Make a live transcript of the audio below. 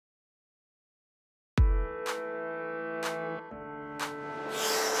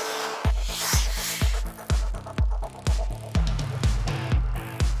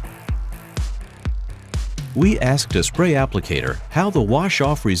We asked a spray applicator how the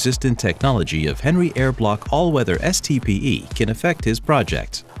wash-off resistant technology of Henry Air-Bloc All Weather STPE can affect his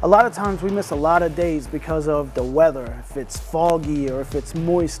project. A lot of times we miss a lot of days because of the weather. If it's foggy or if it's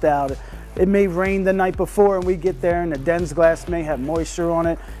moist out, it may rain the night before and we get there and the Dens glass may have moisture on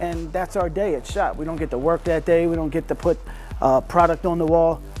it, and that's our day, it's shot. We don't get to work that day, we don't get to put product on the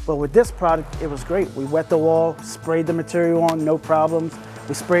wall. But with this product, it was great. We wet the wall, sprayed the material on, no problems.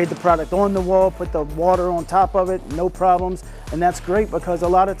 We sprayed the product on the wall, put the water on top of it, no problems. And that's great because a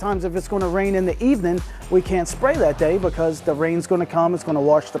lot of times if it's going to rain in the evening, we can't spray that day because the rain's going to come, it's going to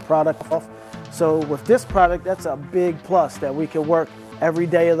wash the product off. So with this product, that's a big plus that we can work every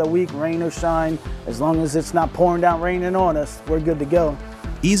day of the week, rain or shine. As long as it's not pouring down raining on us, we're good to go.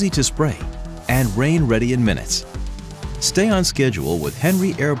 Easy to spray and rain ready in minutes. Stay on schedule with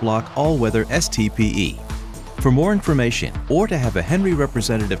Henry Air-Bloc All Weather STPE. For more information or to have a Henry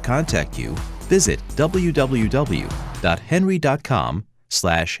representative contact you, visit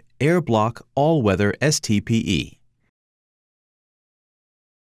www.henry.com/Air-Bloc All Weather STPE.